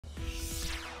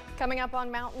Coming up on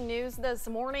Mountain News this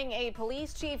morning, a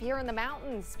police chief here in the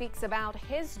mountains speaks about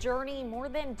his journey more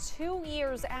than 2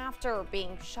 years after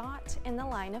being shot in the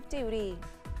line of duty.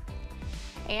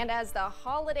 And as the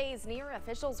holidays near,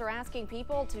 officials are asking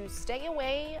people to stay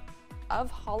away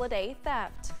of holiday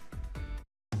theft.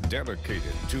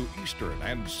 Dedicated to Eastern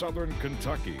and Southern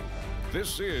Kentucky,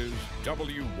 this is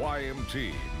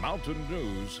WYMT Mountain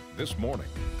News This Morning.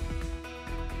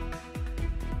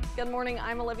 Good morning,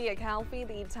 I'm Olivia Calfee.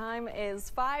 The time is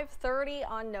 5:30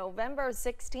 on November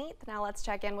 16th. Now let's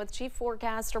check in with Chief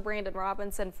Forecaster Brandon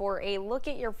Robinson for a look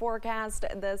at your forecast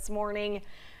this morning.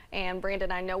 And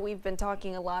Brandon, I know we've been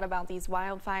talking a lot about these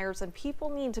wildfires and people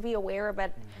need to be aware of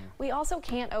it. We also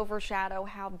can't overshadow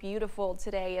how beautiful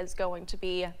today is going to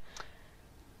be.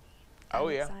 Oh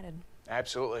yeah, excited.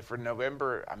 Absolutely. For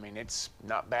November, I mean, it's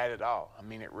not bad at all. I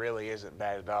mean, it really isn't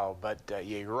bad at all. But yeah,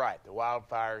 you're right. The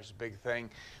wildfires is a big thing.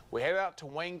 We head out to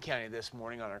Wayne County this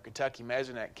morning on our Kentucky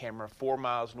Mesonet camera, 4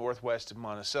 miles northwest of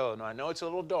Monticello. Now, I know it's a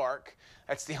little dark.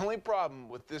 That's the only problem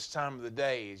with this time of the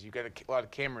day is you've got a lot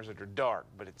of cameras that are dark,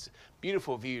 but it's a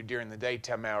beautiful view during the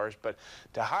daytime hours. But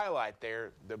to highlight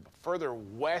there, the further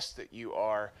west that you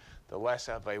are, the less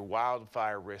of a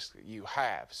wildfire risk that you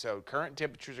have. So current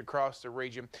temperatures across the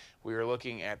region, we are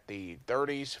looking at the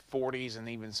 30s, 40s, and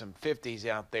even some 50s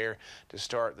out there to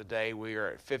start the day. We are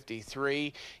at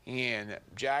 53 in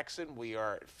Jackson. We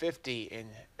are at 50 in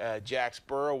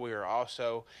Jacksboro. We are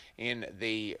also in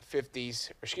the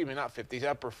 50s, excuse me, not 50s,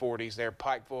 upper 40s there,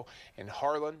 Pikeville and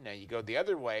Harlan. Now you go the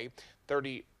other way,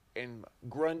 30 in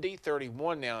Grundy,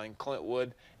 31 now in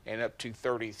Clintwood, and up to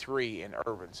 33 in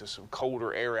Irvin. So some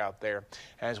colder air out there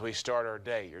as we start our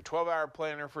day. Your 12-hour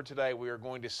planner for today, we are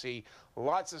going to see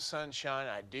lots of sunshine.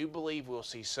 I do believe we'll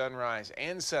see sunrise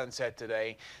and sunset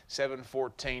today,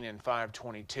 7:14 and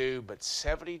 5:22, but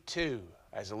 72,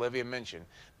 as Olivia mentioned.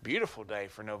 Beautiful day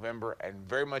for November and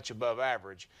very much above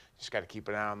average. Just got to keep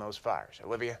an eye on those fires.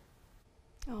 Olivia?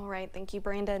 All right, thank you,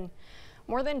 Brandon.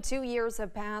 More than 2 years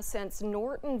have passed since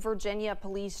Norton, Virginia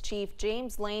Police Chief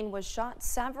James Lane was shot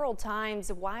several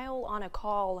times while on a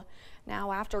call.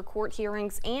 Now, after court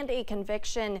hearings and a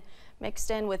conviction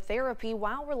mixed in with therapy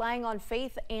while relying on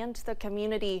faith and the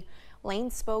community,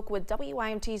 Lane spoke with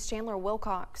WYMT's Chandler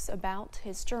Wilcox about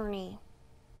his journey.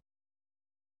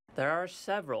 There are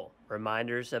several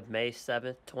reminders of May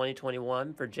 7th,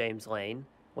 2021 for James Lane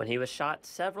when he was shot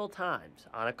several times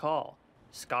on a call,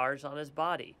 scars on his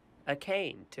body, a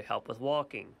cane to help with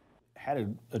walking.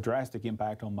 Had a drastic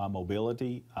impact on my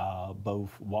mobility,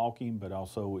 both walking but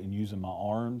also in using my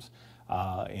arms,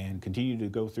 and continue to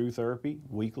go through therapy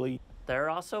weekly. There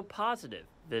are also positive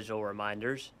visual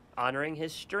reminders honoring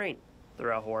his strength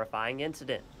through a horrifying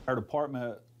incident. Our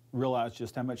department realized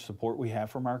just how much support we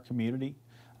have from our community.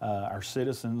 Our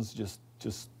citizens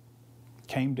just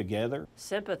came together.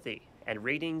 Sympathy and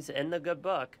readings in the good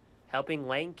book helping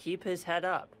Lane keep his head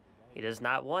up. He does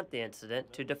not want the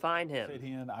incident to define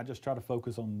him. I just try to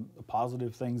focus on the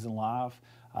positive things in life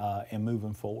and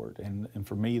moving forward. And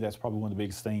for me, that's probably one of the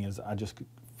biggest things is I just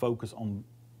focus on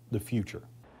the future.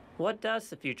 What does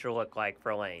the future look like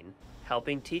for Lane?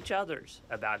 Helping teach others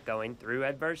about going through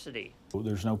adversity.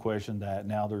 There's no question that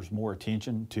now there's more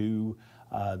attention to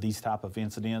these type of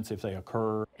incidents if they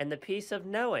occur. And the peace of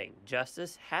knowing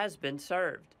justice has been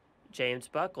served. James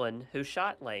Buckland, who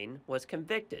shot Lane, was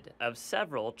convicted of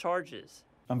several charges.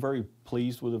 I'm very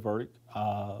pleased with the verdict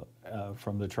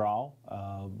from the trial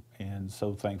and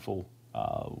so thankful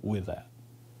with that.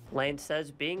 Lane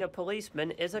says being a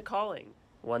policeman is a calling,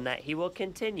 one that he will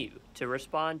continue to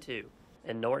respond to.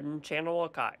 In Norton, Chandler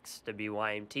Wilcox,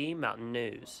 WYMT Mountain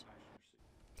News.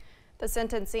 The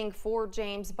sentencing for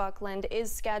James Buckland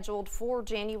is scheduled for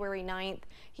January 9th.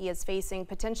 He is facing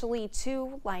potentially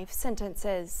 2 life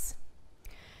sentences.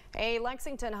 A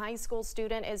Lexington High School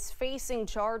student is facing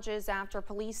charges after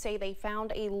police say they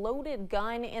found a loaded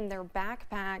gun in their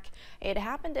backpack. It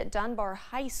happened at Dunbar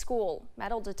High School.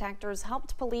 Metal detectors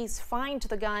helped police find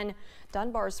the gun.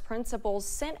 Dunbar's principals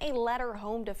sent a letter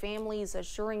home to families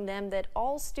assuring them that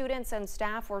all students and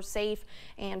staff were safe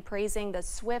and praising the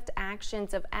swift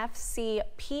actions of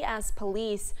FCPS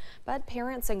police. But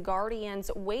parents and guardians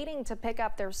waiting to pick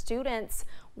up their students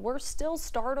were still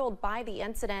startled by the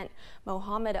incident.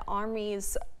 Mohammed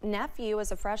Armi's nephew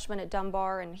is a freshman at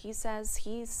Dunbar, and he says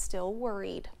he's still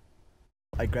worried.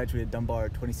 I graduated Dunbar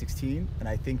 2016, and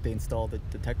I think they installed the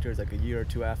detectors like a year or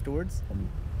 2 afterwards.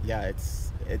 Yeah,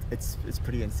 it's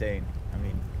pretty insane. I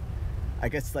mean, I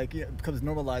guess like it becomes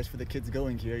normalized for the kids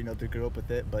going here, you know, to grow up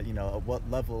with it. But you know, at what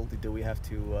level do we have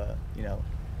to,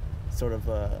 sort of,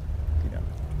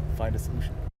 find a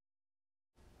solution?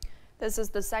 This is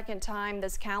the second time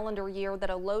this calendar year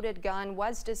that a loaded gun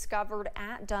was discovered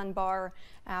at Dunbar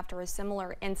after a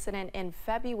similar incident in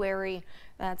February.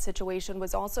 That situation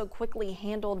was also quickly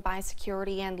handled by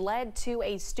security and led to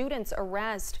a student's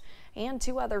arrest. And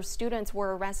 2 other students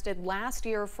were arrested last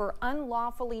year for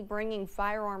unlawfully bringing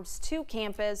firearms to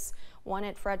campus, one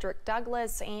at Frederick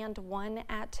Douglass and one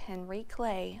at Henry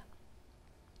Clay.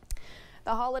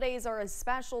 The holidays are a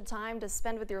special time to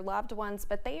spend with your loved ones,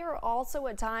 but they are also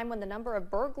a time when the number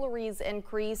of burglaries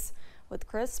increase. With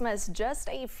Christmas just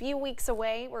a few weeks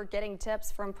away, we're getting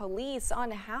tips from police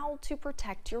on how to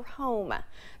protect your home.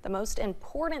 The most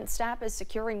important step is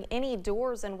securing any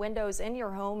doors and windows in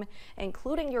your home,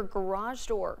 including your garage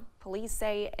door. Police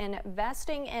say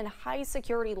investing in high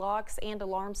security locks and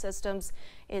alarm systems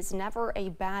is never a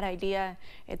bad idea.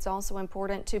 It's also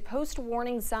important to post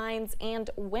warning signs and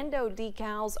window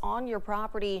decals on your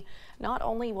property. Not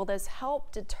only will this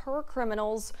help deter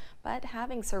criminals, but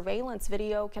having surveillance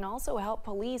video can also help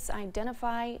police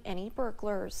identify any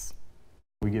burglars.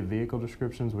 We get vehicle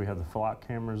descriptions. We have the flock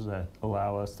cameras that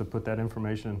allow us to put that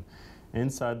information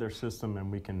inside their system,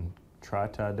 and we can try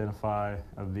to identify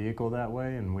a vehicle that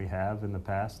way, and we have in the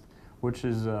past, which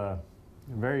is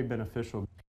very beneficial.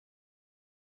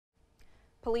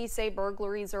 Police say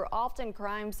burglaries are often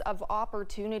crimes of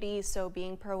opportunity, so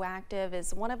being proactive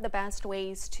is one of the best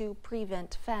ways to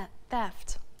prevent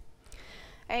theft.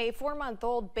 A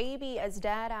 4-month-old baby is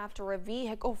dead after a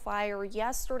vehicle fire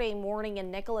yesterday morning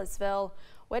in Nicholasville.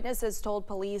 Witnesses told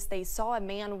police they saw a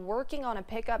man working on a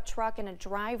pickup truck in a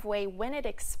driveway when it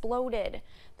exploded.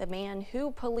 The man,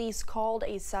 who police called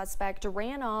a suspect,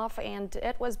 ran off, and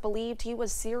it was believed he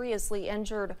was seriously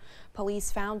injured.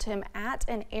 Police found him at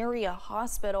an area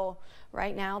hospital.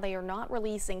 Right now, they are not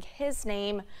releasing his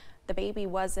name. The baby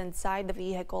was inside the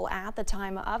vehicle at the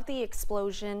time of the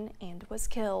explosion and was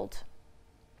killed.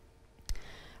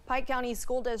 Pike County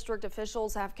School District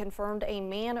officials have confirmed a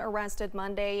man arrested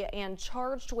Monday and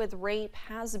charged with rape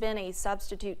has been a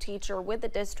substitute teacher with the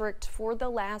district for the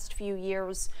last few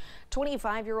years.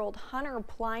 25-year-old Hunter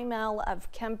Plymell of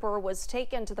Kemper was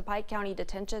taken to the Pike County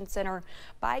Detention Center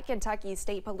by Kentucky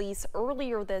State Police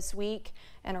earlier this week.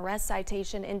 An arrest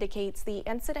citation indicates the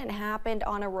incident happened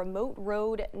on a remote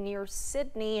road near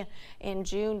Sydney in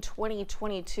June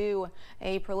 2022.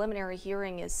 A preliminary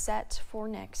hearing is set for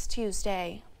next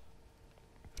Tuesday.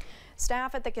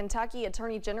 Staff at the Kentucky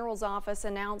Attorney General's office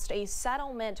announced a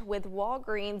settlement with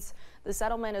Walgreens. The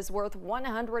settlement is worth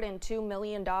 $102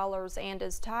 million and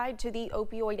is tied to the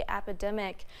opioid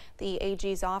epidemic. The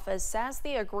AG's office says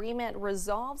the agreement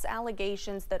resolves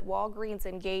allegations that Walgreens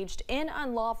engaged in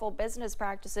unlawful business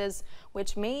practices,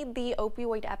 which made the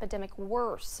opioid epidemic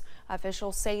worse.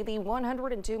 Officials say the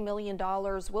 $102 million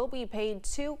will be paid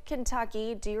to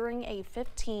Kentucky during a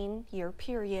 15-year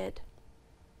period.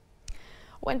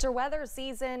 Winter weather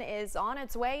season is on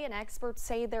its way, and experts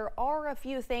say there are a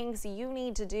few things you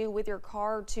need to do with your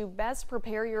car to best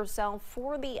prepare yourself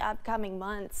for the upcoming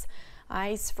months.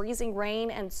 Ice, freezing rain,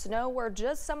 and snow are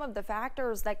just some of the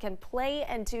factors that can play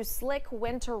into slick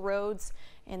winter roads.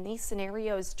 In these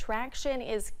scenarios, traction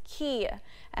is key.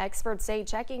 Experts say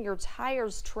checking your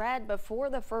tires' tread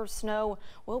before the first snow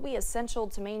will be essential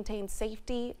to maintain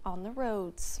safety on the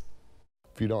roads.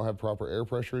 If you don't have proper air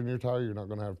pressure in your tire, you're not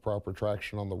going to have proper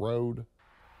traction on the road.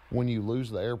 When you lose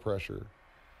the air pressure,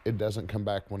 it doesn't come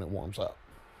back when it warms up.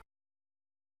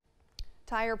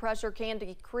 Tire pressure can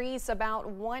decrease about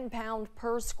 1 pound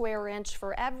per square inch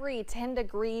for every 10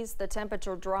 degrees the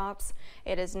temperature drops.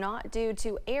 It is not due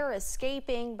to air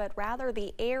escaping, but rather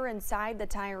the air inside the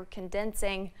tire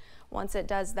condensing. Once it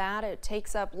does that, it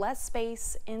takes up less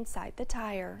space inside the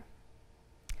tire.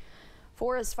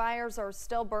 Forest fires are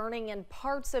still burning in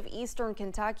parts of eastern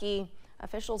Kentucky.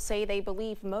 Officials say they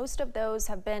believe most of those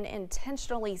have been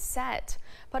intentionally set.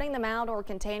 Putting them out or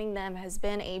containing them has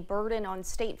been a burden on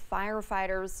state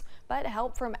firefighters, but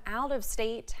help from out of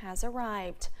state has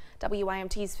arrived.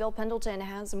 WYMT's Phil Pendleton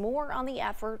has more on the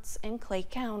efforts in Clay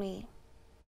County.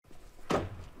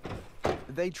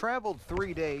 They traveled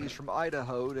 3 days from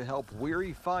Idaho to help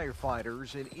weary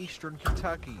firefighters in eastern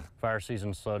Kentucky. Fire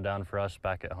season slowed down for us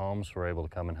back at home, so we're able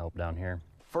to come and help down here.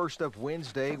 First up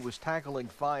Wednesday was tackling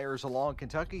fires along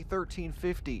Kentucky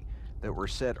 1350 that were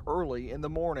set early in the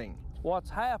morning. What's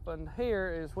happened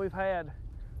here is we've had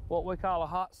what we call a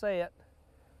hot set,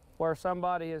 where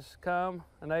somebody has come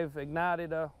and they've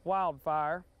ignited a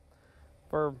wildfire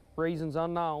for reasons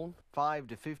unknown. 5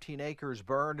 to 15 acres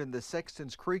burned in the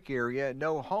Sextons Creek area.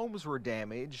 No homes were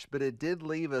damaged, but it did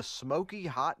leave a smoky,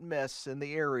 hot mess in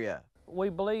the area. We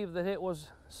believe that it was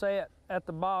set at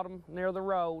the bottom near the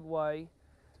roadway,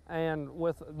 and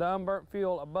with the unburnt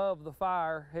fuel above the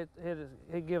fire,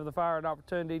 it give the fire an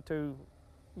opportunity to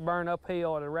burn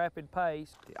uphill at a rapid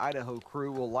pace. The Idaho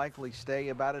crew will likely stay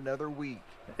about another week.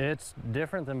 It's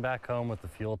different than back home with the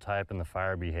fuel type and the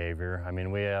fire behavior. I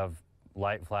mean, we have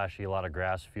light flashy, a lot of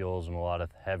grass fuels and a lot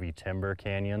of heavy timber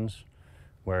canyons,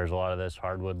 whereas a lot of this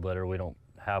hardwood litter, we don't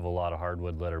have a lot of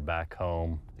hardwood litter back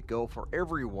home. The goal for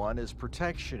everyone is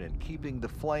protection and keeping the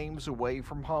flames away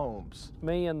from homes.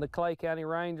 Me and the Clay County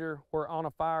Ranger were on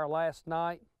a fire last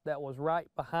night that was right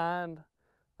behind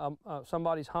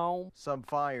somebody's home. Some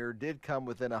fire did come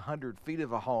within 100 feet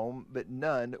of a home, but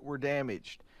none were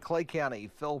damaged. Clay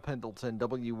County, Phil Pendleton,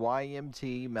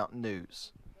 WYMT Mountain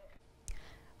News.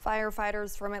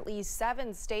 Firefighters from at least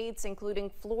 7 states, including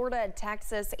Florida,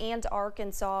 Texas, and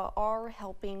Arkansas, are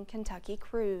helping Kentucky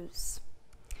crews.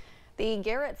 The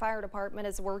Garrett Fire Department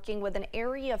is working with an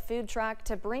area food truck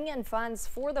to bring in funds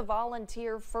for the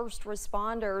volunteer first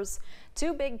responders.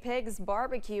 Two Big Pigs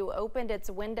Barbecue opened its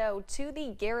window to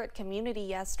the Garrett community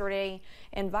yesterday,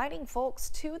 inviting folks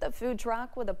to the food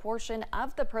truck with a portion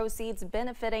of the proceeds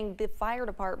benefiting the fire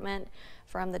department.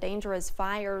 From the dangerous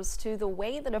fires to the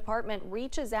way the department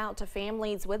reaches out to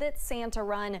families with its Santa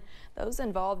Run, those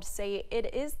involved say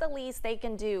it is the least they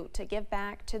can do to give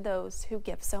back to those who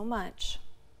give so much.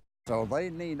 So they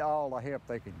need all the help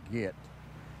they could get.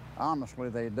 Honestly,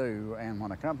 they do. And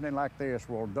when a company like this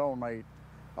will donate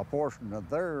a portion of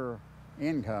their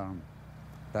income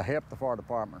to help the fire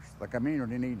departments, the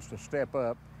community needs to step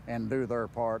up and do their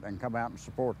part and come out and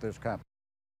support this company.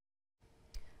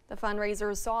 The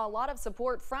fundraiser saw a lot of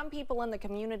support from people in the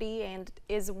community and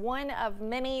is one of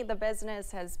many the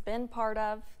business has been part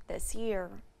of this year.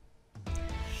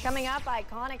 Coming up,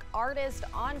 iconic artist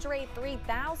Andre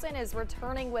 3000 is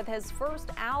returning with his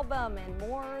first album in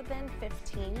more than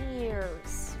 15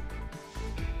 years.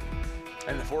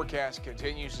 And the forecast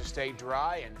continues to stay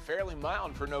dry and fairly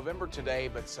mild for November today,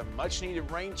 but some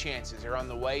much-needed rain chances are on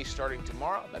the way starting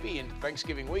tomorrow, maybe into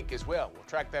Thanksgiving week as well. We'll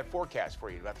track that forecast for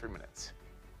you in about 3 minutes.